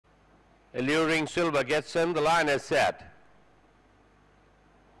Alluring Silver gets in, the line is set.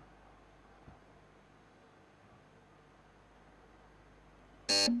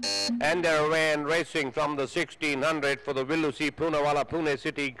 And they're away and racing from the 1600 for the Villoo Poonawalla Pune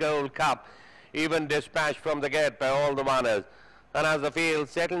City Gold Cup. Even dispatched from the gate by all the runners. And as the field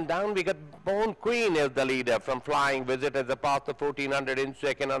settled down, we got Born Queen is the leader from Flying Visit as they pass the 1400 in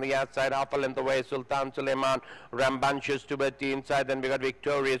second. On the outside, half a length away, Sultan Suleiman, Rambunctious to the inside. Then we got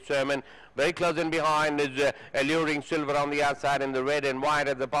Victorious Sermon. Very close in behind is Alluring Silver on the outside in the red and white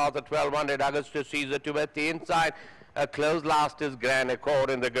as they pass the 1200. Augustus Caesar to the inside. A close last is Gr.3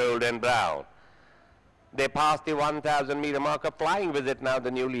 in the gold and brown. They passed the 1,000 meter mark of Flying Visit, now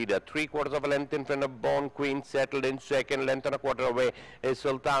the new leader. 3/4 of a length in front of Born Queen, settled in second. Length and a quarter away is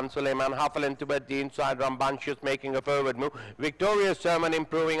Sultan Suleiman. Half a length to the inside, Rambunctious making a forward move. Victorious Sermon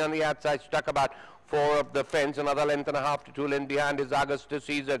improving on the outside, stuck about 4 of the fence. Another length and a half to 2 length behind is Augustus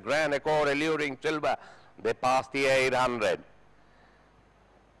Caesar. Gr.3 Alluring Silver. They passed the 800.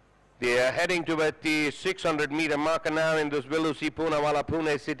 They are heading towards the 600 meter marker now in this Villoo Poonawalla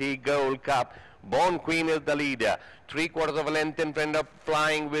Pune City Gold Cup. Born Queen is the leader. 3/4 of a length in front of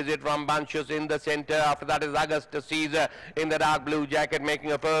Flying Visit. Rambunctious in the center. After that is Augustus Caesar in the dark blue jacket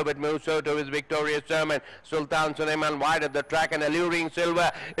making a forward move. So to his Victorious Sermon. Sultan Suleiman wide at the track and Alluring Silver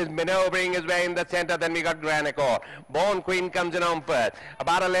is maneuvering his way in the center. Then we got Gr.3. Born Queen comes in on first.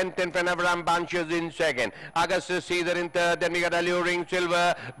 About a length in front of Rambunctious in second. Augustus Caesar in third. Then we got Alluring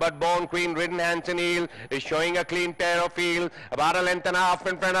Silver. But Born Queen ridden hands and heel is showing a clean tear of field. About a length and a half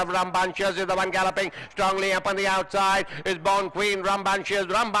in front of Rambunctious is the one galloping strongly up on the outside. Is Born Queen. Rambunctious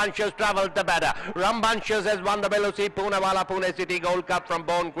travels the better. Rambunctious has won the Villoo Poonawalla Pune City Gold Cup from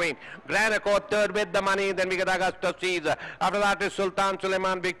Born Queen. Gr.3 third with the money. Then we get Augustus Caesar. After that is Sultan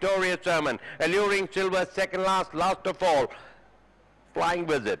Suleiman, Victorious Sermon. Alluring Silver second last of all. Flying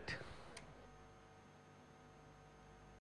Visit.